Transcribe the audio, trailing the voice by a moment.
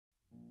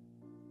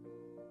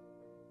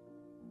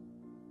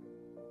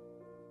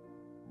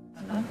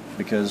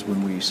because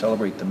when we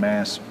celebrate the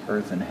Mass,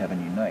 earth and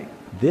heaven unite.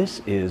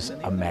 This is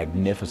a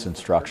magnificent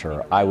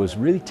structure. I was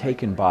really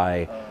taken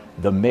by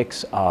the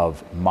mix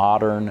of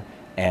modern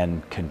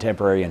and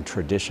contemporary and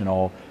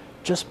traditional.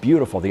 Just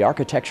beautiful. The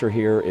architecture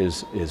here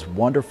is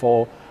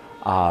wonderful.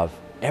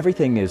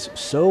 Everything is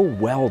so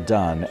well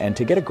done, and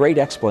to get a great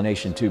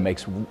explanation too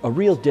makes a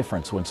real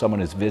difference when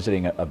someone is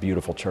visiting a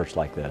beautiful church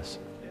like this.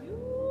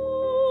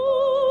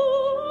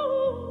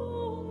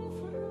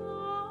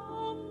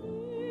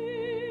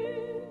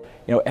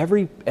 You know,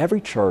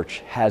 every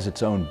church has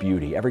its own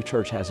beauty. Every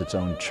church has its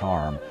own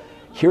charm.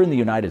 Here in the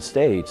United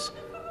States,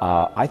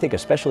 I think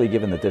especially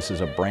given that this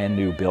is a brand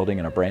new building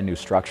and a brand new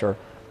structure,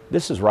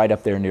 this is right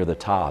up there near the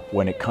top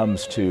when it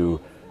comes to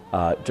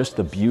just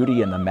the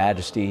beauty and the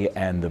majesty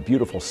and the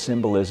beautiful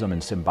symbolism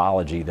and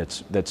symbology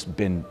that's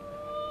been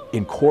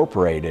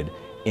incorporated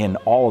in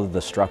all of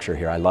the structure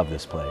here. I love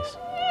this place.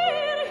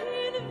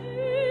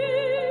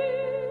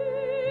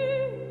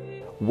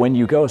 When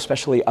you go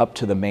especially up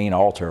to the main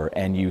altar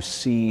and you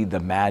see the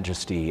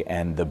majesty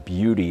and the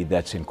beauty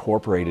that's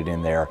incorporated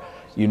in there,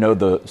 you know,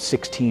 the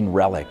 16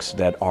 relics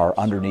that are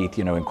underneath,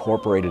 you know,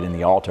 incorporated in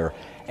the altar,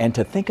 and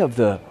to think of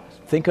the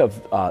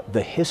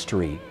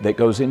history that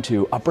goes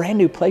into a brand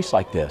new place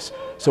like this.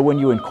 So when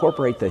you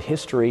incorporate the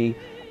history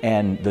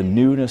and the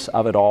newness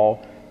of it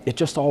all, it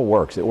just all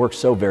works. It works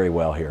so very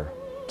well here.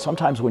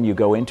 Sometimes when you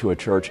go into a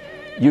church,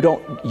 you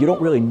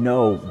don't really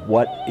know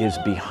what is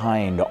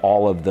behind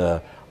all of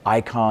the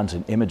icons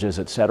and images,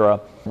 etc.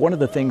 One of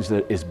the things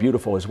that is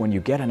beautiful is when you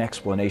get an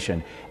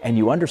explanation and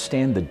you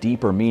understand the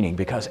deeper meaning,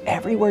 because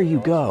everywhere you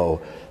go,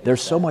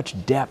 there's so much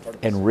depth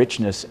and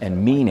richness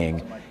and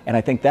meaning. And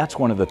I think that's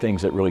one of the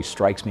things that really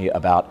strikes me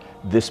about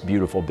this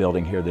beautiful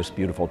building here, this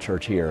beautiful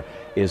church here,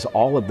 is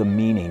all of the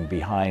meaning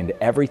behind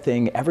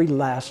everything, every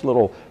last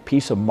little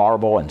piece of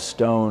marble and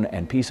stone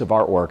and piece of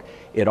artwork.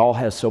 It all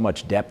has so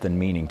much depth and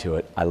meaning to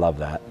it. I love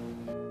that.